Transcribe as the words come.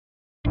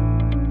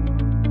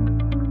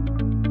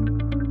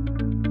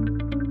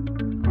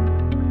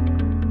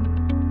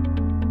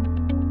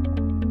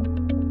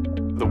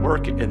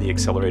work in the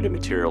Accelerated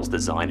Materials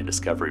Design and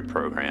Discovery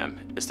program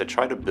is to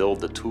try to build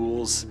the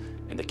tools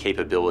and the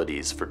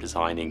capabilities for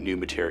designing new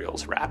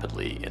materials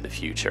rapidly in the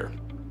future.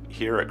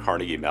 Here at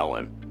Carnegie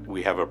Mellon,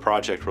 we have a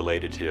project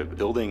related to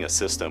building a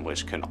system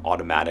which can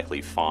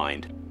automatically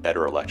find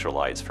better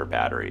electrolytes for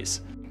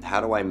batteries. How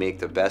do I make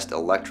the best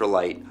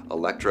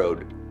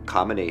electrolyte-electrode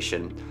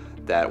combination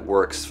that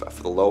works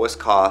for the lowest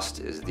cost,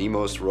 is the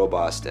most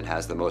robust, and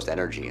has the most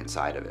energy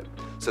inside of it?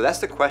 So that's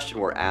the question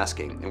we're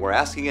asking, and we're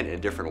asking it in a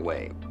different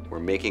way. We're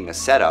making a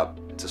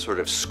setup to sort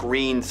of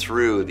screen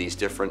through these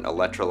different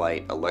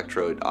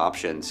electrolyte-electrode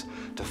options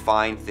to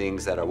find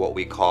things that are what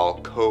we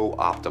call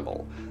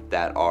co-optimal,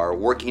 that are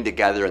working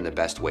together in the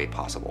best way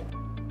possible.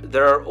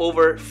 There are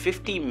over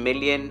 50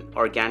 million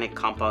organic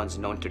compounds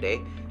known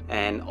today,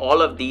 and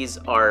all of these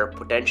are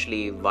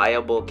potentially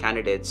viable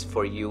candidates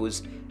for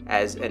use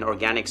as an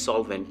organic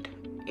solvent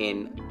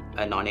in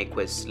a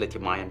non-aqueous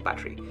lithium-ion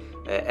battery.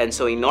 And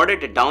so in order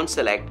to down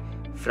select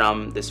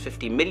from this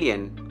 50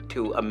 million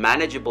to a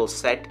manageable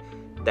set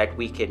that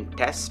we can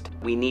test,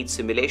 we need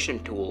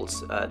simulation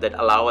tools that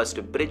allow us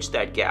to bridge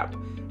that gap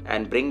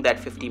and bring that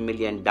 50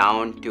 million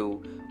down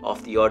to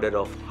of the order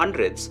of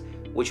hundreds,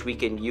 which we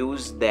can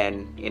use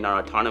then in our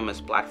autonomous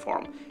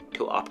platform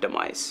to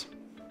optimize.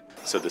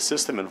 So the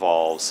system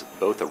involves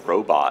both a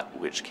robot,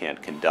 which can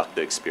conduct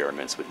the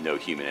experiments with no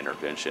human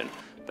intervention,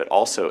 but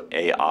also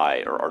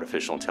AI, or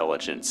artificial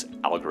intelligence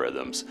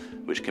algorithms,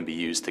 which can be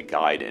used to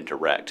guide and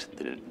direct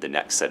the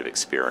next set of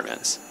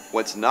experiments.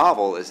 What's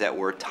novel is that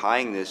we're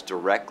tying this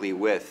directly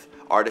with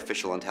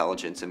artificial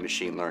intelligence and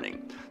machine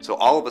learning. So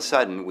all of a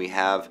sudden we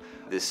have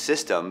this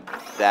system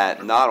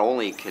that not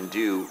only can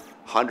do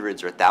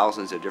hundreds or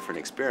thousands of different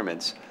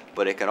experiments,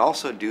 but it can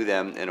also do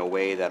them in a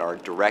way that are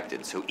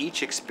directed. So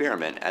each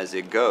experiment as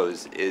it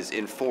goes is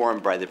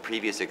informed by the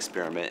previous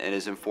experiment and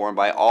is informed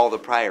by all the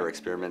prior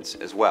experiments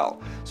as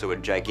well. So a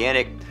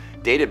gigantic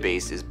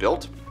database is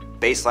built,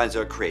 baselines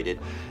are created,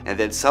 and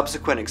then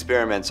subsequent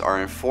experiments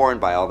are informed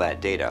by all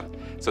that data.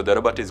 So the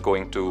robot is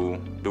going to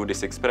do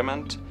this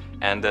experiment,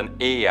 and then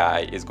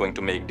AI is going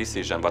to make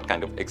decision what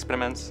kind of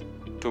experiments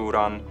to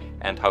run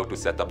and how to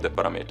set up the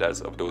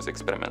parameters of those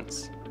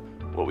experiments.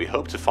 What we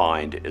hope to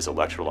find is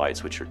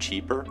electrolytes which are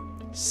cheaper,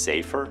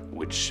 safer,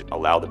 which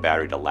allow the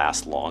battery to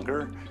last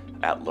longer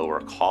at lower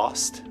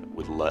cost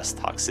with less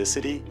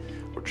toxicity.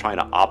 We're trying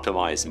to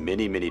optimize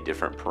many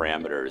different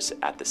parameters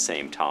at the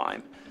same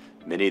time.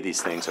 Many of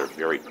these things are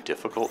very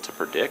difficult to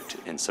predict,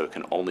 and so it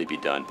can only be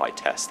done by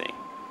testing.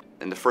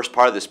 And the first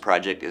part of this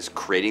project is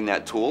creating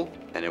that tool,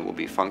 and it will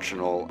be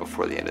functional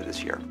before the end of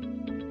this year.